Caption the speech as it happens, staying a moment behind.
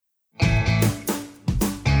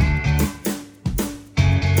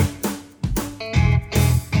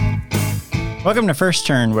Welcome to First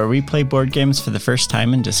Turn, where we play board games for the first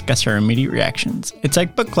time and discuss our immediate reactions. It's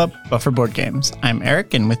like book club, but for board games. I'm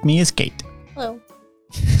Eric, and with me is Kate. Hello.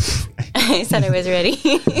 I said I was ready.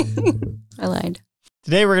 I lied.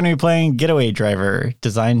 Today we're going to be playing Getaway Driver,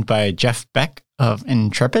 designed by Jeff Beck of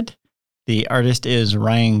Intrepid. The artist is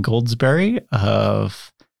Ryan Goldsberry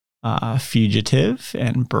of Fugitive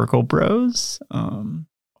and Burgle Bros.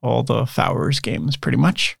 All the Fowers games, pretty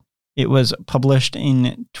much. It was published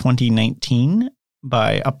in 2019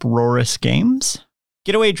 by Uproarious Games.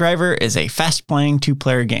 Getaway Driver is a fast-playing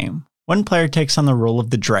two-player game. One player takes on the role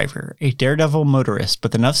of the driver, a daredevil motorist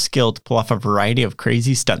with enough skill to pull off a variety of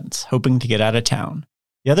crazy stunts, hoping to get out of town.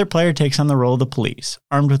 The other player takes on the role of the police,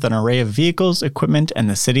 armed with an array of vehicles, equipment, and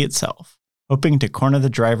the city itself, hoping to corner the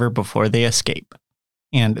driver before they escape.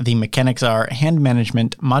 And the mechanics are hand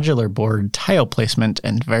management, modular board, tile placement,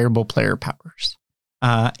 and variable player powers.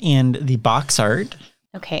 And the box art.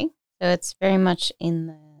 Okay, so it's very much in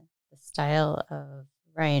the style of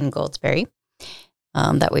Ryan Goldsberry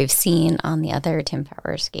that we've seen on the other Tim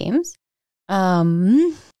Powers games.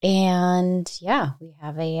 And yeah, we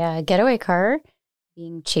have a getaway car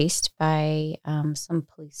being chased by some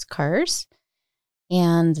police cars.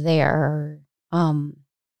 And they are on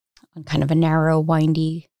kind of a narrow,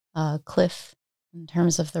 windy cliff in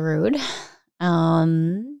terms of the road.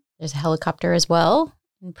 There's a helicopter as well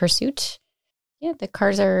in pursuit. Yeah, the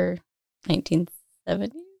cars are 1970s.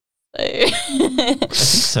 I think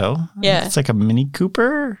so. Yeah. It's like a Mini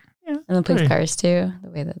Cooper. Yeah, and the police cars too,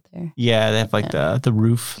 the way that they're. Yeah, they have like the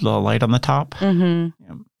roof, the light on the top. Mm-hmm.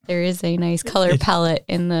 Yeah. There is a nice color palette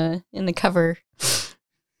in the cover.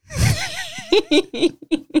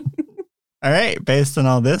 All right, based on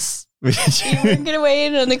all this, you weren't gonna weigh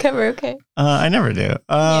in on the cover, okay? I never do.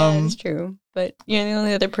 Yeah, it's true, but you're the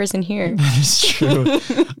only other person here. That is true.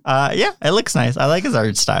 Yeah, it looks nice. I like his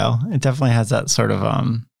art style. It definitely has that sort of I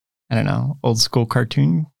don't know, old school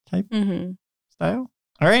cartoon type style.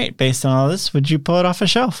 All right, based on all this, would you pull it off a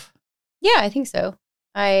shelf? Yeah, I think so.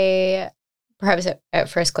 Perhaps at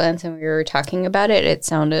first glance, when we were talking about it, it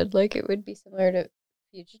sounded like it would be similar to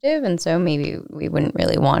Fugitive, and so maybe we wouldn't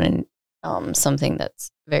really want something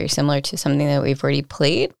that's very similar to something that we've already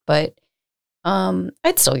played, but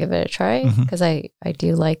I'd still give it a try because I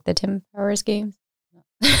do like the Tim Powers games.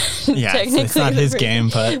 Yeah, it's not his game,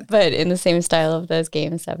 but in the same style of those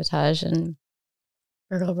games, Sabotage and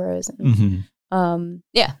Burgle Bros. And,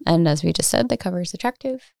 yeah, and as we just said, the cover is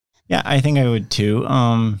attractive. Yeah, I think I would too.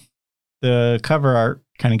 The cover art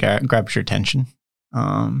kind of grabs your attention.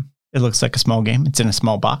 It looks like a small game. It's in a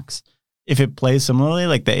small box. If it plays similarly,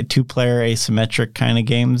 like the two-player asymmetric kind of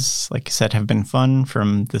games, like you said, have been fun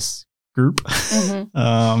from this group.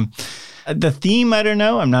 The theme, I don't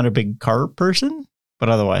know. I'm not a big car person, but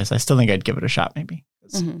otherwise, I still think I'd give it a shot, maybe.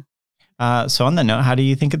 So on that note, how do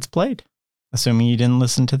you think it's played? Assuming you didn't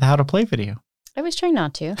listen to the How to Play video. I was trying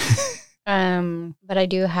not to. But I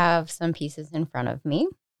do have some pieces in front of me.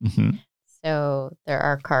 So there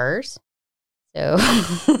are cars. So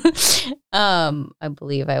I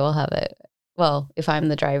believe I will have it. Well, if I'm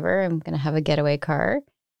the driver, I'm going to have a getaway car.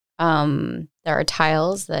 There are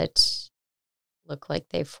tiles that look like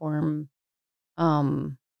they form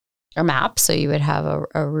a map. So you would have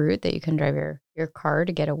a route that you can drive your car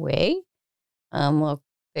to get away. A little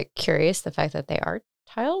bit curious, the fact that they are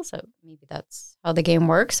tiles. So maybe that's how the game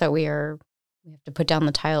works. So we have to put down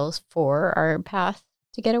the tiles for our path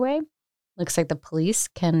to get away. Looks like the police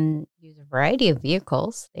can use a variety of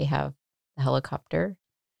vehicles. They have the helicopter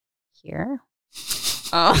here.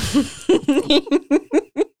 Are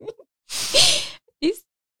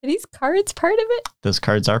these cards part of it? Those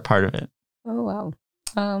cards are part of it. Oh, wow.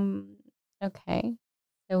 Okay.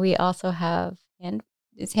 So we also have hand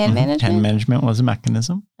management? Hand management was a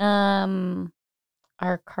mechanism.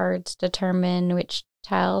 Our cards determine which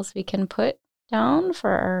tiles we can put down for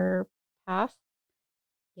our path.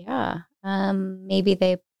 Yeah. Maybe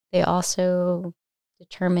they also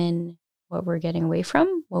determine what we're getting away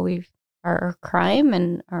from, our crime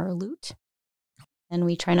and our loot, and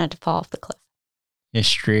we try not to fall off the cliff.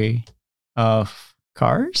 History of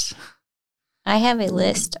cars? I have a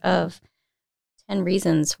list of 10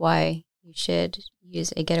 reasons why you should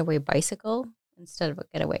use a getaway bicycle instead of a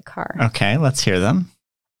getaway car. Okay, let's hear them.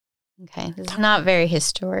 Okay, this is not very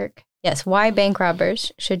historic. Yes, why bank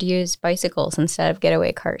robbers should use bicycles instead of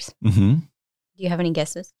getaway cars. Do you have any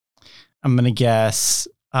guesses? I'm going to guess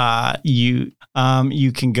you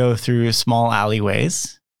can go through small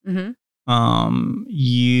alleyways. It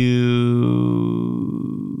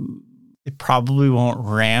probably won't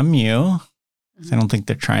ram you. I don't think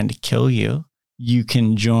they're trying to kill you. You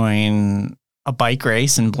can join a bike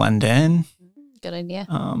race and blend in. Good idea.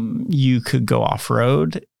 You could go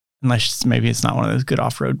off-road, unless maybe it's not one of those good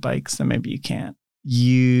off-road bikes, then maybe you can't.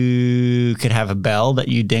 You could have a bell that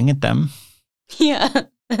you ding at them. Yeah.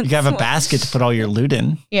 You could have a basket to put all your loot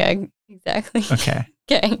in. Yeah, exactly. Okay.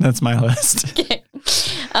 Okay. That's my list. Okay.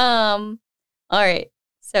 All right.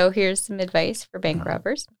 So here's some advice for bank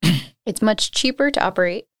robbers. It's much cheaper to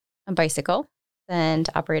operate a bicycle than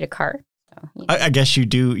to operate a car. So, I guess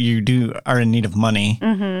you are in need of money.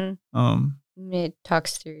 Mm-hmm. It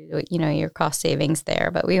talks through, your cost savings there,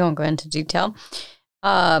 but we won't go into detail.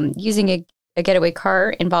 Using a getaway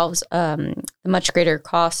car involves the much greater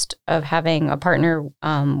cost of having a partner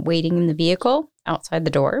waiting in the vehicle outside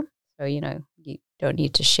the door. So, you don't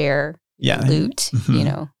need to share loot,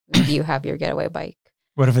 if you have your getaway bike.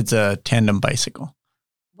 What if it's a tandem bicycle?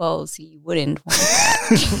 Well, so you wouldn't want that.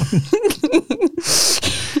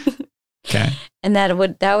 Okay. And that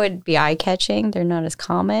would be eye-catching. They're not as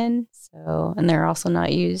common. So, and they're also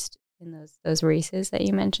not used in those races that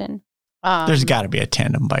you mentioned. There's got to be a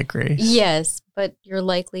tandem bike race. Yes, but your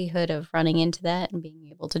likelihood of running into that and being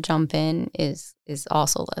able to jump in is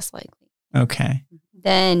also less likely. Okay.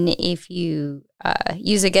 Then if you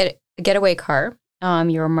use a getaway car,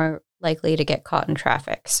 you're more likely to get caught in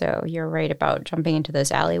traffic. So you're right about jumping into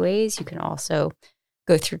those alleyways. You can also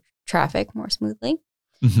go through traffic more smoothly.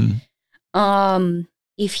 Mm-hmm.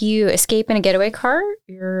 If you escape in a getaway car,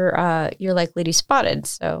 you're likely to be spotted.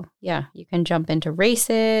 So yeah, you can jump into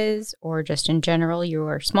races, or just in general, you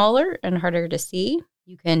are smaller and harder to see.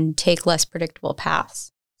 You can take less predictable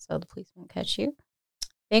paths, so the police won't catch you.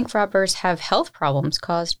 Bank robbers have health problems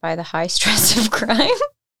caused by the high stress of crime.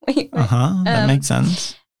 That makes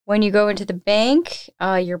sense. When you go into the bank,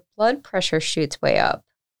 your blood pressure shoots way up.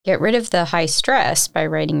 Get rid of the high stress by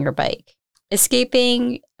riding your bike.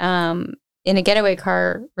 Escaping in a getaway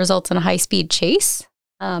car results in a high-speed chase.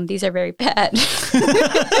 These are very bad.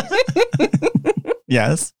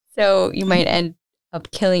 Yes. So you might end up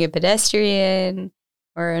killing a pedestrian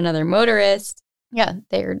or another motorist. Yeah,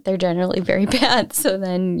 they're generally very bad. So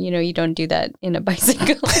then, you don't do that in a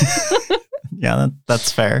bicycle. Yeah,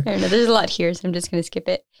 that's fair. I don't know. There's a lot here, so I'm just going to skip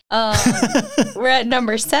it. We're at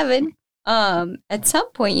number 7. At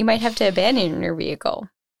some point, you might have to abandon your vehicle.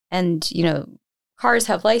 And, cars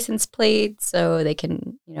have license plates, so they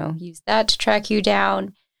can, use that to track you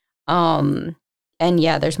down. And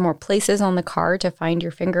yeah, there's more places on the car to find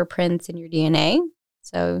your fingerprints and your DNA.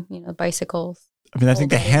 So, bicycles. I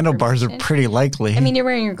think the handlebars are pretty likely. You're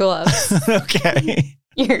wearing your gloves. Okay.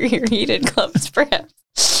 your heated gloves, perhaps.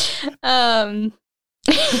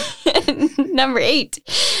 Number 8.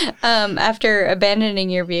 After abandoning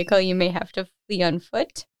your vehicle, you may have to flee on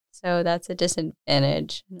foot. So that's a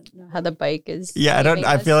disadvantage. I don't know how the bike is. Yeah,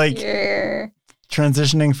 I feel like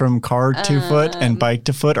transitioning from car to foot and bike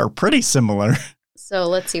to foot are pretty similar. So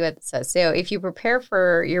let's see what it says. So if you prepare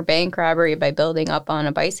for your bank robbery by building up on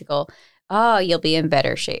a bicycle, you'll be in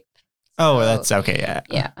better shape. So, that's okay. Yeah.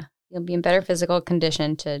 Yeah. You'll be in better physical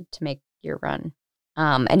condition to make your run.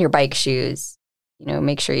 And your bike shoes,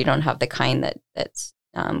 make sure you don't have the kind that's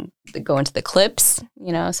that go into the clips,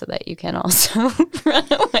 so that you can also run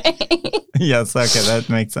away. Yes, okay, that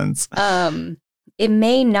makes sense. It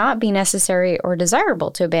may not be necessary or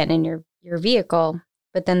desirable to abandon your vehicle,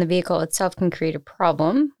 but then the vehicle itself can create a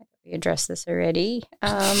problem. We addressed this already.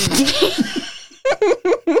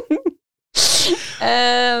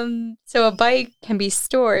 So a bike can be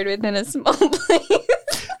stored within a small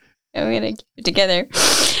place. I'm going to keep it together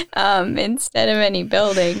instead of any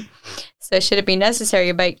building. So should it be necessary,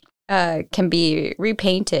 a bike can be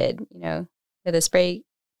repainted, with a spray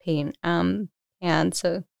paint. And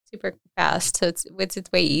so super fast. So it's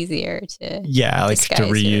way easier to to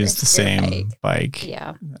reuse the same bike.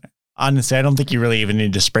 Yeah. Honestly, I don't think you really even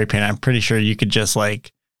need to spray paint. I'm pretty sure you could just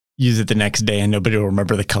use it the next day and nobody will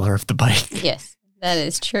remember the color of the bike. Yes, that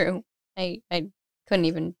is true. I couldn't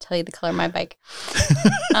even tell you the color of my bike.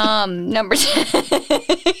 Number 10.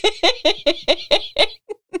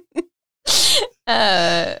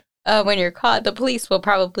 When you're caught, the police will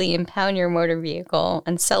probably impound your motor vehicle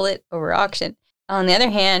and sell it over auction. On the other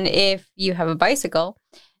hand, if you have a bicycle,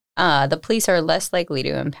 the police are less likely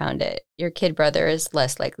to impound it. Your kid brother is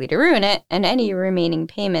less likely to ruin it, and any remaining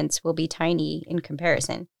payments will be tiny in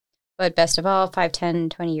comparison. But best of all, 5, 10,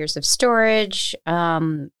 20 years of storage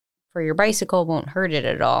for your bicycle won't hurt it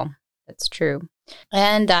at all. That's true.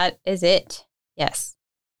 And that is it. Yes,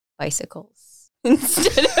 bicycles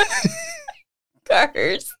instead of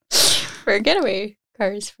cars for getaway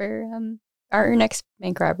cars for our next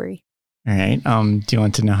bank robbery. All right. Do you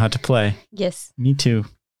want to know how to play? Yes. Me too.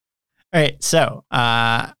 All right. So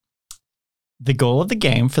The goal of the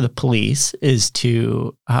game for the police is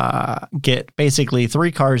to get basically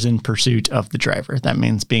 3 cars in pursuit of the driver. That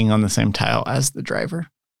means being on the same tile as the driver.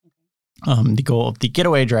 The goal of the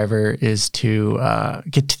getaway driver is to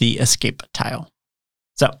get to the escape tile.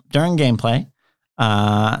 So during gameplay,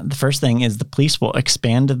 the first thing is the police will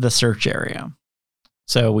expand the search area.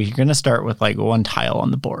 So we're going to start with like 1 tile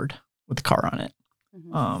on the board with a car on it.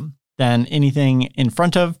 Mm-hmm. Then anything in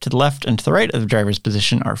front of, to the left, and to the right of the driver's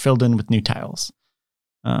position are filled in with new tiles.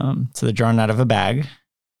 So they're drawn out of a bag.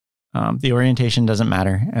 The orientation doesn't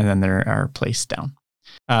matter, and then they are placed down.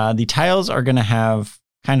 The tiles are going to have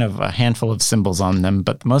kind of a handful of symbols on them,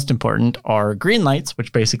 but the most important are green lights,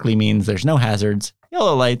 which basically means there's no hazards,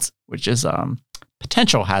 yellow lights, which is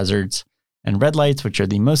potential hazards, and red lights, which are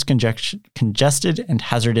the most congested and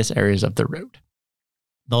hazardous areas of the road.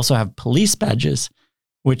 They also have police badges,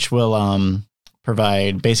 which will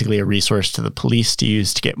provide basically a resource to the police to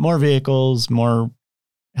use to get more vehicles, more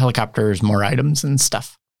helicopters, more items and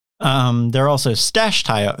stuff. There are also stash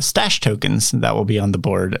tokens that will be on the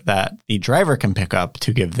board that the driver can pick up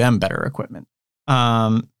to give them better equipment.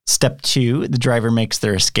 Step 2, the driver makes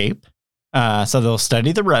their escape. So they'll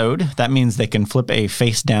study the road. That means they can flip a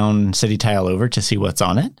face down city tile over to see what's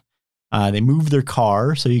on it. They move their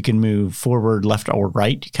car so you can move forward, left, or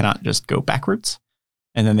right. You cannot just go backwards.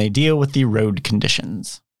 And then they deal with the road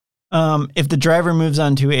conditions. If the driver moves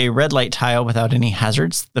onto a red light tile without any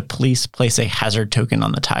hazards, the police place a hazard token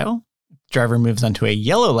on the tile. If the driver moves onto a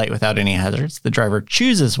yellow light without any hazards, the driver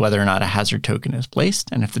chooses whether or not a hazard token is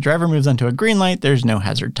placed. And if the driver moves onto a green light, there's no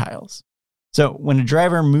hazard tiles. So when a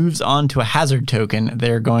driver moves onto a hazard token,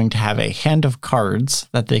 they're going to have a hand of cards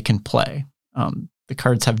that they can play. The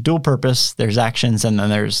cards have dual purpose. There's actions, and then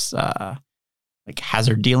there's like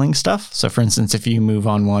hazard dealing stuff. So for instance, if you move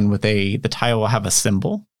on one with the tile will have a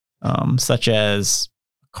symbol, such as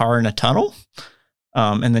a car in a tunnel.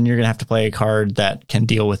 And then you're going to have to play a card that can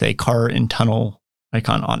deal with a car in tunnel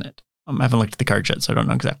icon on it. I haven't looked at the cards yet, so I don't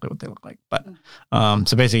know exactly what they look like. But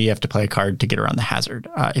so basically you have to play a card to get around the hazard.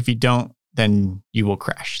 If you don't, then you will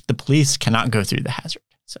crash. The police cannot go through the hazard.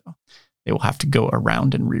 So they will have to go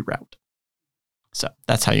around and reroute. So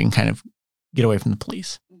that's how you can kind of get away from the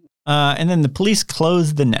police. And then the police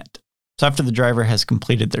close the net. So after the driver has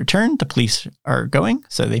completed their turn, the police are going.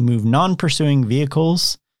 So they move non-pursuing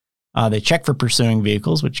vehicles. They check for pursuing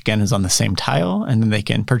vehicles, which again is on the same tile, and then they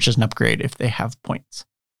can purchase an upgrade if they have points.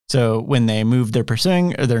 So when they move their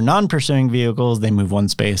pursuing or their non-pursuing vehicles, they move 1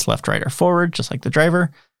 space left, right, or forward, just like the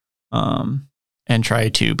driver, and try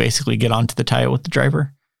to basically get onto the tile with the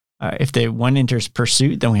driver. If one enters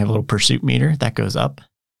pursuit, then we have a little pursuit meter that goes up.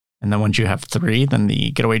 And then once you have 3, then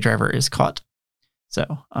the getaway driver is caught. So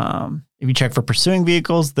if you check for pursuing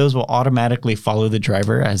vehicles, those will automatically follow the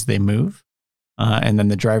driver as they move. And then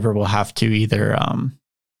the driver will have to either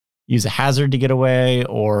use a hazard to get away,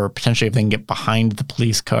 or potentially if they can get behind the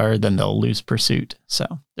police car, then they'll lose pursuit. So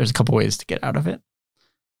there's a couple ways to get out of it.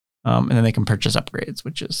 And then they can purchase upgrades,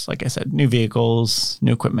 which is, like I said, new vehicles,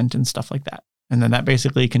 new equipment, and stuff like that. And then that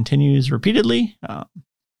basically continues repeatedly.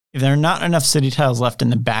 If there are not enough city tiles left in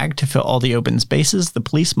the bag to fill all the open spaces, the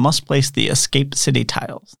police must place the escape city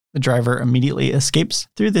tiles. The driver immediately escapes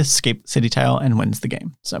through the escape city tile and wins the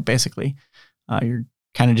game. So basically, you're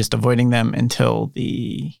kind of just avoiding them until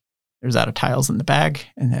there's out of tiles in the bag,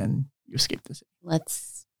 and then you escape the city.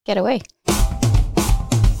 Let's get away.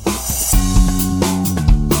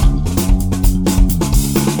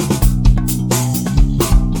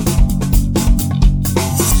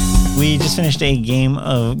 We just finished a game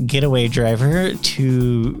of Getaway Driver.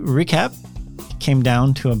 To recap, it came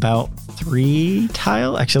down to about 3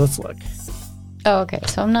 tile. Actually, let's look. Oh, okay.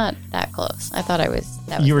 So I'm not that close. I thought I was.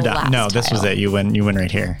 That was you were the done. last No, this tile. was it. You went right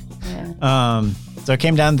here. Yeah. So it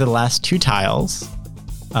came down to the last 2 tiles,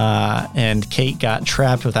 and Kate got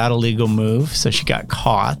trapped without a legal move, so she got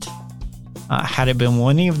caught. Had it been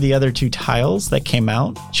one of the other 2 tiles that came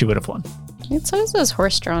out, she would have won. It's always those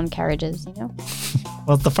horse-drawn carriages, you know?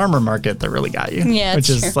 Well, it's the farmer market that really got you. Yeah, which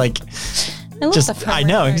it's is true. like, I love the farmer I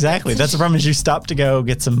know markets. exactly. That's the problem is you stop to go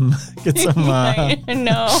get some I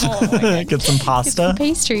know. Oh my God. get some Get pasta. some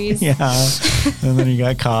pastries. Yeah, and then you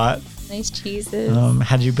got caught. Nice cheeses.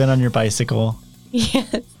 Had you been on your bicycle,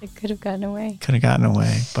 Yes, I could have gotten away. could have gotten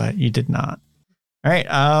away, but you did not. All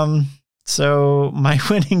right. So my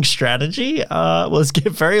winning strategy was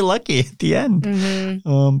get very lucky at the end.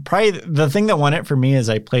 Mm-hmm. Probably the thing that won it for me is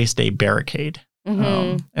I placed a barricade,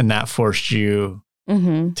 Mm-hmm. and that forced you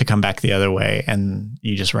Mm-hmm. to come back the other way, and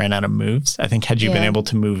you just ran out of moves. I think had you been Yeah. able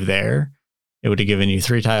to move there, it would have given you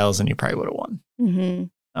 3 tiles, and you probably would have won.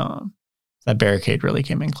 Mm-hmm. that barricade really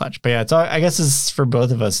came in clutch. But yeah, it's all, I guess it's for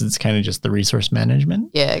both of us. It's kind of just the resource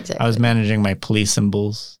management. Yeah, exactly. I was managing my police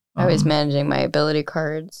symbols. I was managing my ability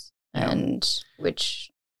cards, Yeah.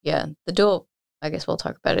 The dual. I guess we'll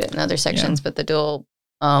talk about it in other sections, but the dual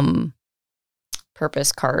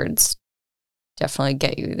purpose cards definitely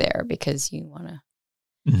get you there because you want to.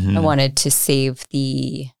 Mhm. I wanted to save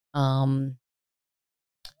the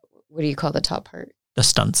what do you call the top part? The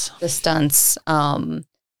stunts. The stunts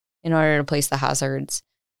in order to place the hazards.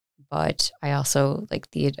 But I also like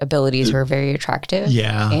the abilities were very attractive.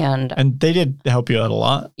 Yeah. And they did help you out a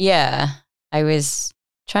lot. Yeah. I was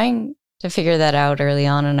trying to figure that out early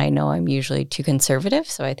on, and I know I'm usually too conservative,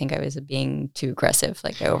 so I think I was being too aggressive.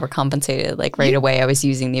 Like I overcompensated. Like right away I was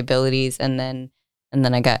using the abilities and then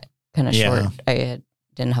I got kind of short. I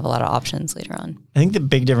didn't have a lot of options later on. I think the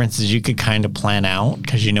big difference is you could kind of plan out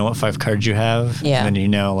because you know what 5 cards you have. Yeah. And then you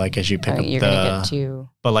know, like, as you pick up you're gonna get to.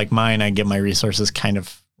 But like mine, I get my resources kind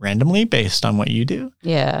of randomly based on what you do.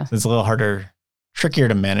 Yeah. So it's a little harder, trickier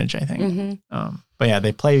to manage, I think. Mm-hmm. But yeah,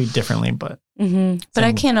 they play differently, but. Mm-hmm. But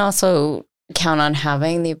I can also count on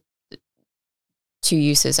having the 2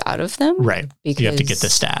 uses out of them. Right. Because you have to get the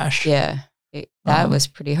stash. Yeah. That was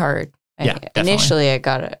pretty hard. Initially I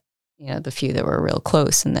got the few that were real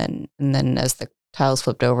close, and then as the tiles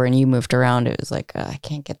flipped over and you moved around, it was like I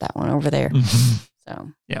can't get that one over there. Mm-hmm.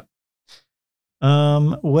 So yeah.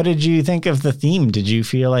 What did you think of the theme? Did you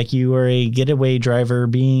feel like you were a getaway driver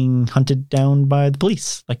being hunted down by the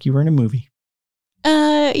police, like you were in a movie?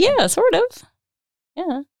 Yeah, sort of.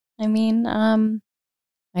 Yeah, I mean,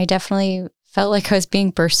 I definitely felt like I was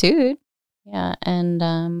being pursued. Yeah,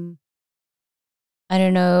 and I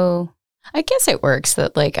don't know. I guess it works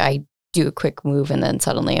that like I do a quick move and then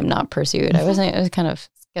suddenly I'm not pursued. I was kind of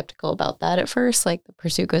skeptical about that at first. Like the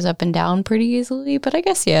pursuit goes up and down pretty easily, but I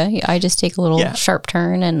guess I just take a little sharp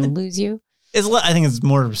turn and lose you. I think it's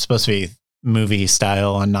more supposed to be movie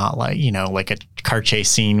style and not like like a car chase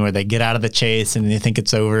scene where they get out of the chase and they think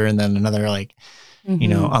it's over and then another like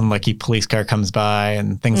unlucky police car comes by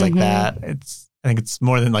and things like that. I think it's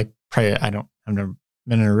more than like I've never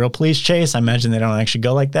been in a real police chase. I imagine they don't actually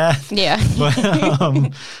go like that. Yeah. But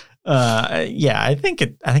I think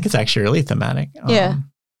it's actually really thematic.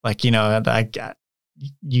 Like,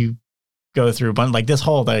 you go through a bunch, like this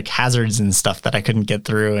whole like hazards and stuff that I couldn't get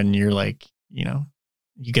through. And you're like, you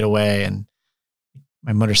get away and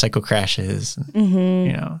my motorcycle crashes.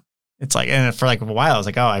 And, it's like, and for like a while I was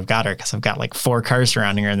like, oh, I've got her. Cause I've got like 4 cars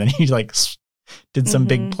surrounding her. And then he like did some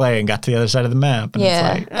big play and got to the other side of the map. And it's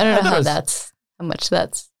like, I don't know how much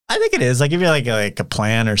that's. I think it is like, if you like a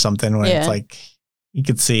plan or something where it's like, you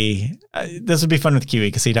could see this would be fun with Kiwi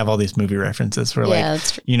because he'd have all these movie references where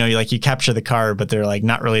you capture the car, but they're like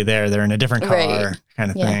not really there. They're in a different car kind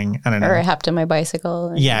of thing. I don't know. Or I hopped on my bicycle.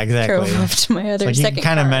 And exactly. Drove off to my other second you can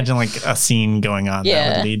kind car. of imagine like a scene going on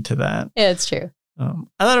that would lead to that. Yeah, it's true. I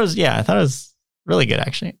thought it was really good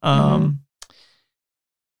actually.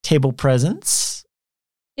 Table presence.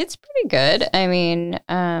 It's pretty good. I mean,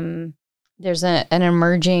 there's an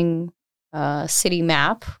emerging city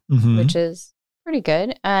map, which is pretty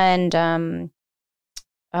good, and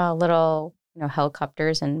little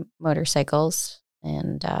helicopters and motorcycles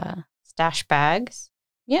and stash bags.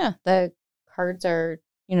 Yeah, the cards are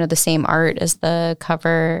the same art as the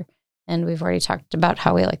cover, and we've already talked about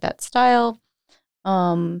how we like that style.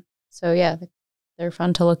 So yeah, they're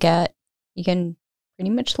fun to look at. You can pretty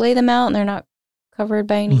much lay them out, and they're not covered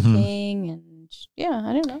by anything. And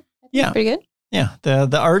I don't know. I think it's pretty good. Yeah,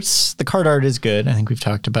 the card art is good. I think we've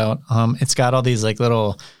talked about. It's got all these like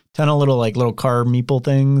ton of little car meeple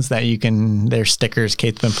things that they're stickers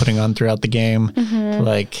Kate's been putting on throughout the game to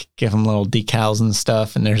like give them little decals and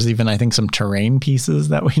stuff. And there's even I think some terrain pieces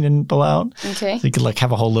that we didn't pull out. Okay, so you could like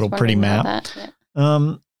have a whole little pretty map.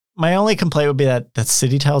 My only complaint would be that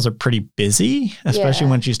city tiles are pretty busy, especially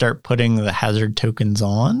once you start putting the hazard tokens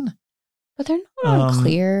on. But they're not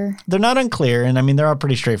unclear. They're not unclear, and I mean they're all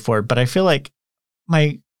pretty straightforward. But I feel like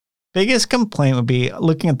my biggest complaint would be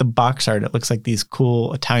looking at the box art. It looks like these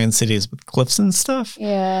cool Italian cities with cliffs and stuff.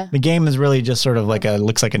 Yeah. The game is really just sort of like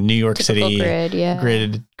looks like a New York typical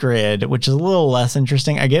City grid, which is a little less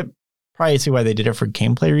interesting. I get probably see why they did it for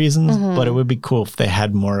gameplay reasons, but it would be cool if they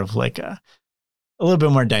had more of like a little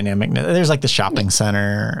bit more dynamic. There's like the shopping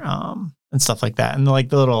center and stuff like that, and like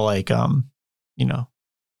the little like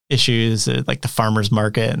issues like the farmers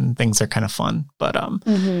market and things are kind of fun. But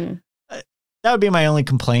that would be my only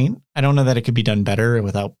complaint. I don't know that it could be done better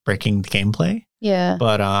without breaking the gameplay. Yeah.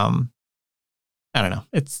 But I don't know.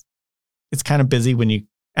 It's kind of busy when you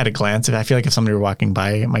at a glance. I feel like if somebody were walking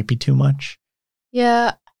by, it might be too much.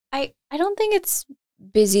 Yeah. I don't think it's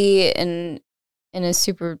busy in a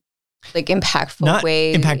super like impactful Not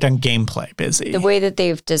way. Impact on gameplay busy. The way that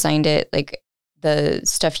they've designed it, like the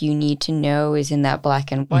stuff you need to know is in that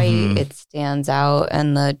black and white. Mhm. It stands out,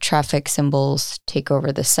 and the traffic symbols take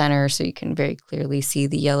over the center, so you can very clearly see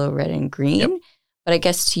the yellow, red, and green. Yep. But I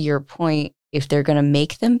guess to your point, if they're going to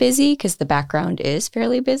make them busy, because the background is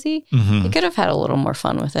fairly busy, Mhm. they could have had a little more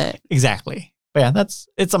fun with it. Exactly. But yeah,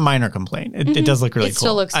 it's a minor complaint. It Mhm. does look really It cool.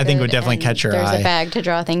 still looks I think it would good, definitely and catch your there's eye. a bag to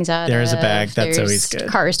draw things out There's a of. bag. That's There's always good.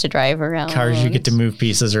 Cars to drive around. Cars, you get to move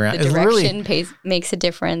pieces around. The It's really direction makes a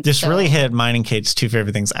difference. just so- really hit mine and Kate's two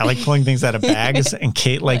favorite things. I like pulling things out of bags, and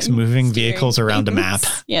Kate likes moving Steering vehicles around a map.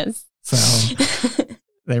 things. Yes. So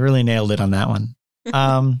they really nailed it on that one.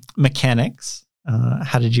 Mechanics.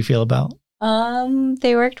 How did you feel about?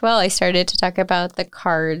 They worked well. I started to talk about the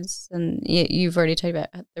cards, and you've already talked about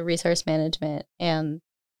the resource management and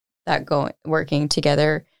that working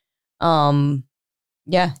together.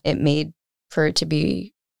 Yeah, it made for it to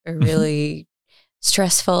be a really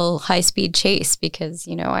stressful high-speed chase because,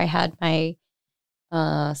 I had my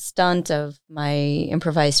stunt of my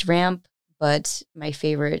improvised ramp, but my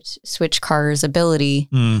favorite switch car's ability.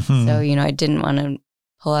 Mhm. So, I didn't want to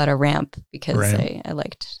pull out a ramp because Right. I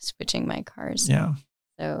liked switching my cars. Yeah.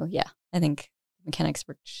 So, yeah, I think mechanics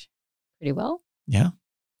worked pretty well. Yeah.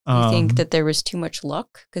 I think that there was too much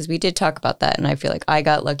luck because we did talk about that. And I feel like I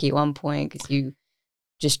got lucky at one point because you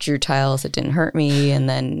just drew tiles that didn't hurt me. And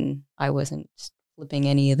then I wasn't flipping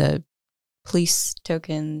any of the police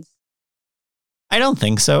tokens. I don't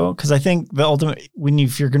think so, because I think the ultimate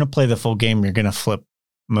if you're going to play the full game, you're going to flip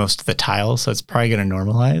most of the tiles, so it's probably going to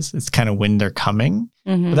normalize. It's kind of when they're coming,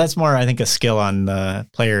 but that's more, I think, a skill on the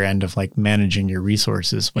player end of like managing your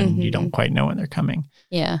resources when you don't quite know when they're coming.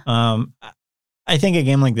 Yeah. I think a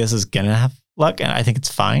game like this is going to have luck, and I think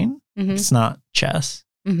it's fine. Mhm. It's not chess,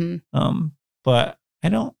 Mm-hmm. but I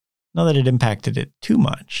don't know that it impacted it too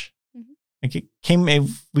much. Like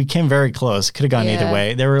we came very close. Could have gone either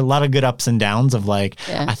way. There were a lot of good ups and downs of like,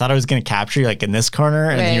 I thought I was going to capture you like in this corner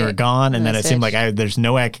and then you were gone. And then it seemed like there's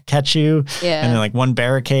no way I could catch you. Yeah. And then like one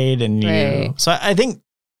barricade and you. So I think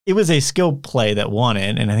it was a skill play that won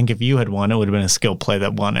it. And I think if you had won, it would have been a skill play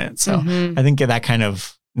that won it. So I think that kind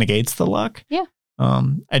of negates the luck. Yeah.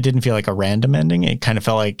 I didn't feel like a random ending. It kind of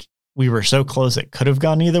felt like we were so close it could have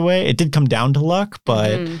gone either way. It did come down to luck,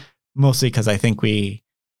 but mostly because I think we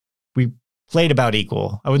played about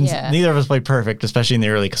equal. I wouldn't. Neither of us played perfect, especially in the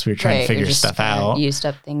early because we were trying to figure stuff out. Used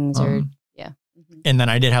up things And then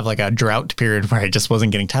I did have like a drought period where I just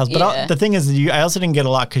wasn't getting tiles. But the thing is, I also didn't get a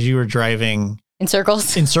lot because you were driving in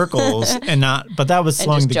circles, and not. But that was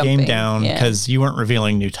slowing the game down because you weren't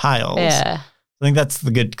revealing new tiles. Yeah. I think that's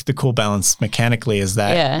the cool balance mechanically is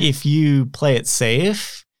that if you play it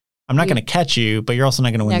safe, I'm not going to catch you, but you're also not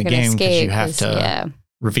going to win the game because you have to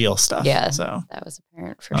reveal stuff. Yeah, so that was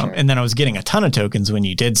apparent for sure. And then I was getting a ton of tokens when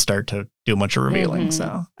you did start to do a bunch of revealing.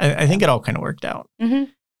 So I think it all kind of worked out.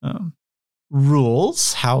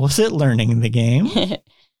 Rules. How was it learning the game? It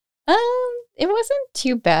wasn't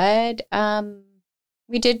too bad.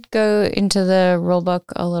 We did go into the rule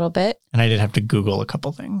book a little bit. And I did have to Google a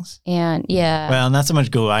couple things. And well, not so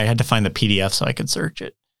much Google. I had to find the PDF so I could search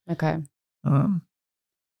it. Okay.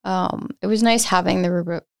 It was nice having the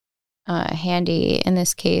rubric handy in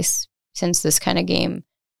this case, since this kind of game,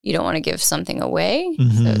 you don't want to give something away.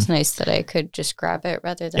 So it's nice that I could just grab it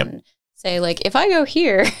rather than say, like, if I go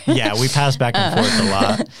here. Yeah, we pass back and forth a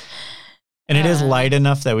lot. And it is light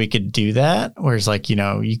enough that we could do that. Whereas, like,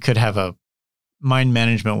 you could have mind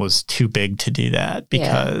management was too big to do that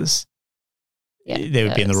because they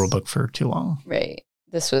would be in the rule book for too long. Right.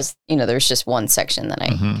 This was, there's just one section that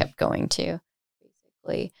I kept going to,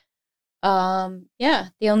 basically. The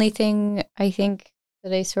only thing I think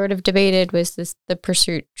that I sort of debated was the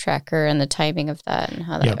pursuit tracker and the timing of that and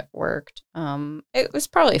how that worked. It was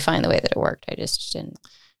probably fine the way that it worked. I just didn't.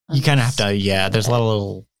 You kind of have to, there's a lot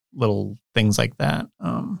of little things like that.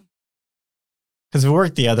 Because if it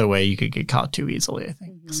worked the other way, you could get caught too easily, I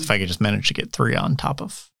think. Because if I could just manage to get 3 on top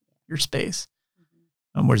of your space.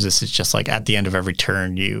 Whereas this is just like at the end of every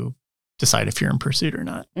turn, you decide if you're in pursuit or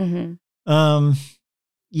not.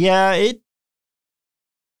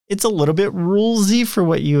 It's a little bit rulesy for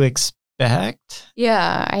what you expect.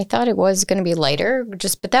 Yeah, I thought it was going to be lighter,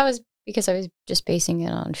 but that was because I was just basing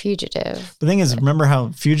it on Fugitive. The thing is, remember how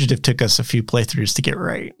Fugitive took us a few playthroughs to get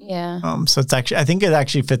right. Yeah. So it's actually, I think it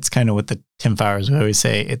actually fits kind of with the Tim Fowers. We always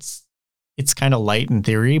say it's kind of light in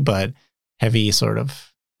theory, but heavy sort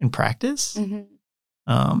of in practice.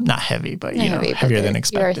 Not heavy, but Not you know, heavy, but heavier than You are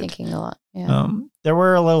expected. thinking a lot. Yeah. There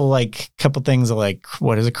were a little like couple things like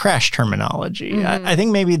what is a crash terminology. Mhm. I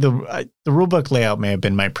think maybe the rulebook layout may have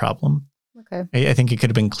been my problem. Okay. I think it could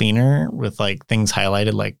have been cleaner with like things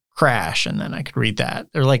highlighted like crash, and then I could read that.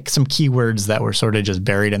 There are like some keywords that were sort of just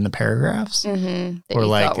buried in the paragraphs. Mm-hmm. That Or you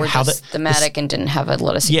like thought were how just thematic and didn't have a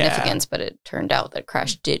lot of Yeah. significance, but it turned out that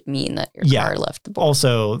crash did mean that your Yeah. car left the board.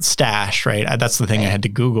 Also, stash, right? That's the thing I Right. had to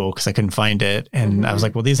Google because I couldn't find it. And I was Mhm.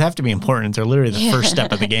 like, well, these have to be important. They're literally the first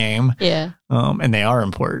step of the game. Yeah. And they are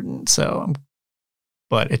important. So,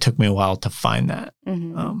 but it took me a while to find that.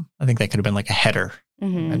 Mm-hmm. I think that could have been like a header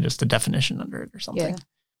Mm-hmm. and just a definition under it or something. Yeah.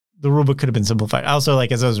 The rulebook could have been simplified. Also,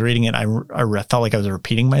 like as I was reading it, I felt like I was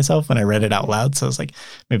repeating myself when I read it out loud. So I was like,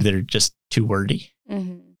 maybe they're just too wordy.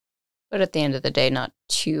 Mm-hmm. But at the end of the day, not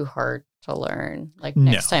too hard to learn. Like No.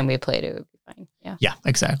 next time we played, it would be fine. Yeah. Yeah,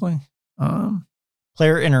 exactly.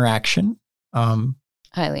 Player interaction.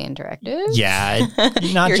 Highly interactive. Yeah,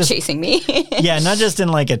 not You're just- chasing me. Yeah, not just in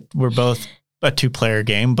like we're both a 2-player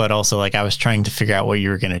game, but also like I was trying to figure out what you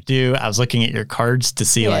were going to do. I was looking at your cards to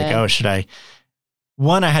see like, Yeah. oh, should I?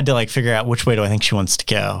 One, I had to like figure out which way do I think she wants to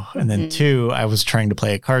go. And then Mhm. 2, I was trying to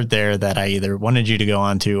play a card there that I either wanted you to go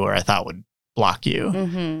onto or I thought would block you.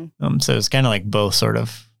 Mm-hmm. So it's kind of like both sort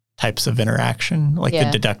of types of interaction, like the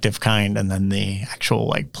Yeah. deductive kind and then the actual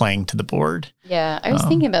like playing to the board. Yeah, I was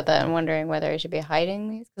thinking about that and wondering whether I should be hiding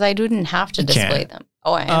these because I didn't have to You display can't. them.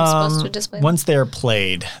 Oh, I am supposed to display them? Once they're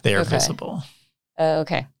played, they are Okay. visible.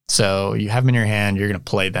 Okay. So you have them in your hand, you're going to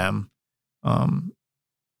play them.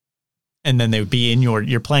 And then they would be in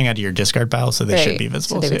you're playing out of your discard pile, so they should Right. be So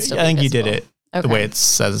visible. they So would still I be think you did visible. it Okay. the way it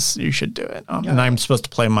says you should do it. And Okay. I'm supposed to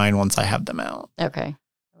play mine once I have them out. Okay.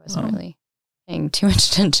 I wasn't Um, really paying too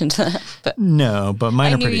much attention to that. But No, but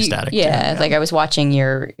mine I are knew pretty you- static. Yeah, too, like I was watching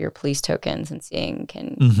your police tokens and seeing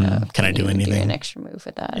can I do you anything? an extra move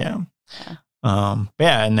with that? Yeah. Yeah. But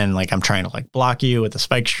yeah, and then like I'm trying to like block you with the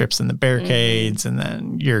spike strips and the barricades, Mm-hmm. and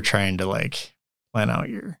then you're trying to like plan out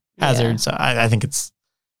your hazards. So I think it's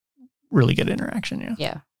really good interaction. Yeah.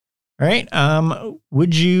 Yeah. All right.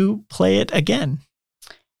 Would you play it again?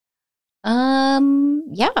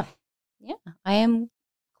 Yeah. Yeah. I am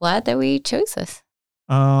glad that we chose this.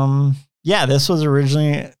 Yeah, this was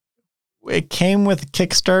originally, it came with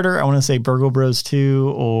Kickstarter. I want to say Burgle Bros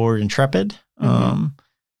 2 or Intrepid. Mhm.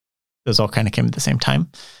 Those all kind of came at the same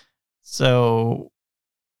time. So,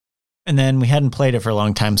 and then we hadn't played it for a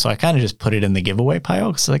long time. So I kind of just put it in the giveaway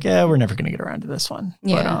pile. Cause like, yeah, we're never going to get around to this one.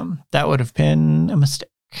 Yeah. But, that would have been a mistake.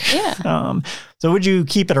 Yeah. So would you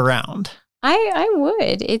keep it around? I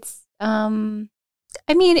would. It's I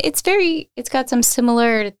mean, it's got some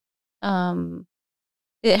similar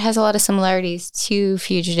it has a lot of similarities to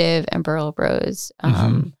Fugitive and Burgle Bros.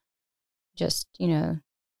 Just,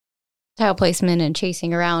 tile placement and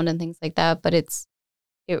chasing around and things like that, but it's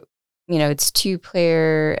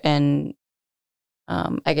 2-player and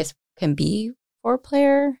I guess can be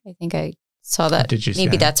 4-player. I think I saw that. Did you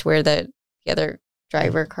Maybe say? that's where the other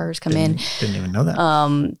driver cars come in. Didn't even know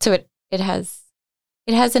that. So it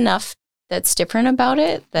has enough that's different about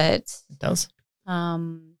it that It does.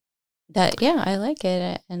 I like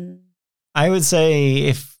it. And I would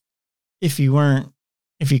say if you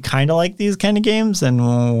kind of like these kind of games, then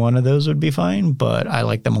one of those would be fine. But I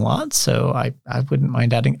like them a lot, so I wouldn't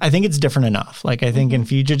mind adding. I think it's different enough. Like I think in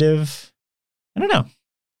Fugitive, I don't know,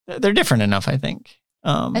 they're different enough. I think.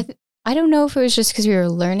 I don't know if it was just because we were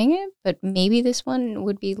learning it, but maybe this one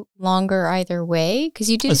would be longer either way because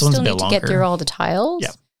you do This one's still a bit need to get through longer. all the tiles. Yeah.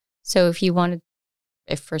 So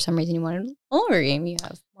if for some reason you wanted a longer game, you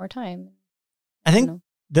have more time. I think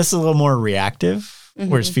this is a little more reactive,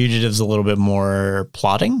 whereas Fugitive's a little bit more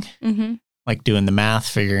plotting, Mm-hmm. like doing the math,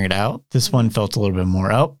 figuring it out. This one felt a little bit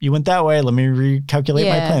more, oh, you went that way, let me recalculate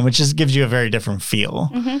my Yeah. plan, which just gives you a very different feel.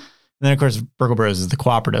 Mm-hmm. And then, of course, Burgle Bros is the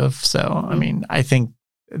cooperative. So, I mean, I think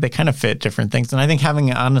they kind of fit different things. And I think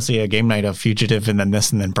having, honestly, a game night of Fugitive and then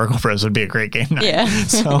this and then Burgle Bros would be a great game night. Yeah.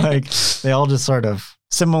 So, like, they all just sort of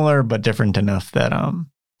similar but different enough that,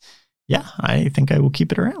 yeah, I think I will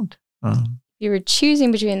keep it around. If you were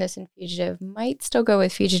choosing between this and Fugitive, might still go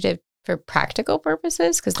with Fugitive for practical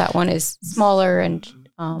purposes because that one is smaller and.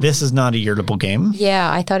 This is not a irritable game. Yeah,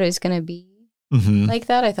 I thought it was going to be Mm-hmm. like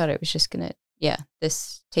that. I thought it was just going to. Yeah,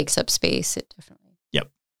 this takes up space. It definitely.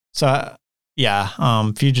 So, yeah,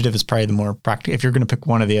 Fugitive is probably the more practical. If you're going to pick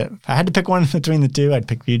one of the, if I had to pick one between the two, I'd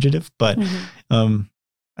pick Fugitive. But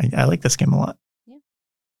I like this game a lot. Yeah.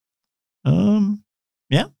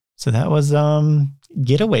 Yeah. So that was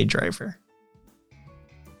Getaway Driver.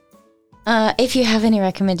 If you have any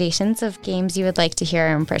recommendations of games you would like to hear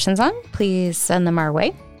our impressions on, please send them our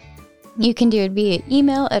way. You can do it via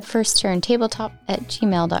email at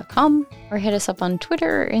firstturntabletop@gmail.com or hit us up on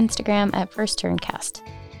Twitter or Instagram at firsttturncast.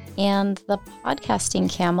 And the podcasting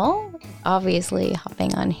camel, obviously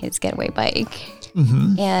hopping on his getaway bike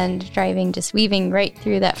and driving, just weaving right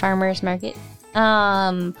through that farmer's market.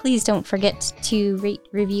 Please don't forget to rate,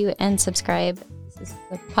 review, and subscribe. This is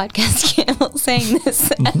the podcast camel saying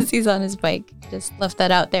this as he's on his bike. Just left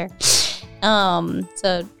that out there.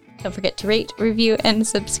 So don't forget to rate, review, and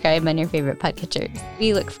subscribe on your favorite podcatchers.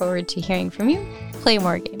 We look forward to hearing from you. Play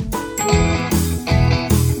more games.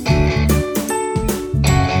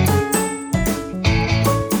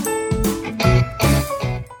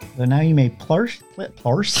 So now you may plurse. You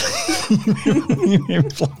may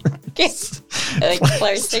plurse. Like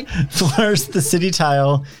flursing. Plurse the city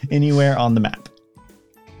tile anywhere on the map.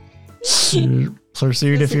 You're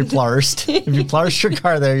plursued if you're plursed. If you plurse your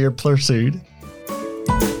car there, you're plursued.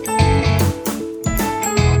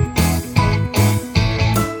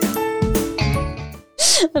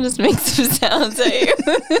 I'll just make some sounds at you.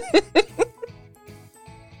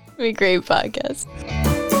 It'll be a great podcast.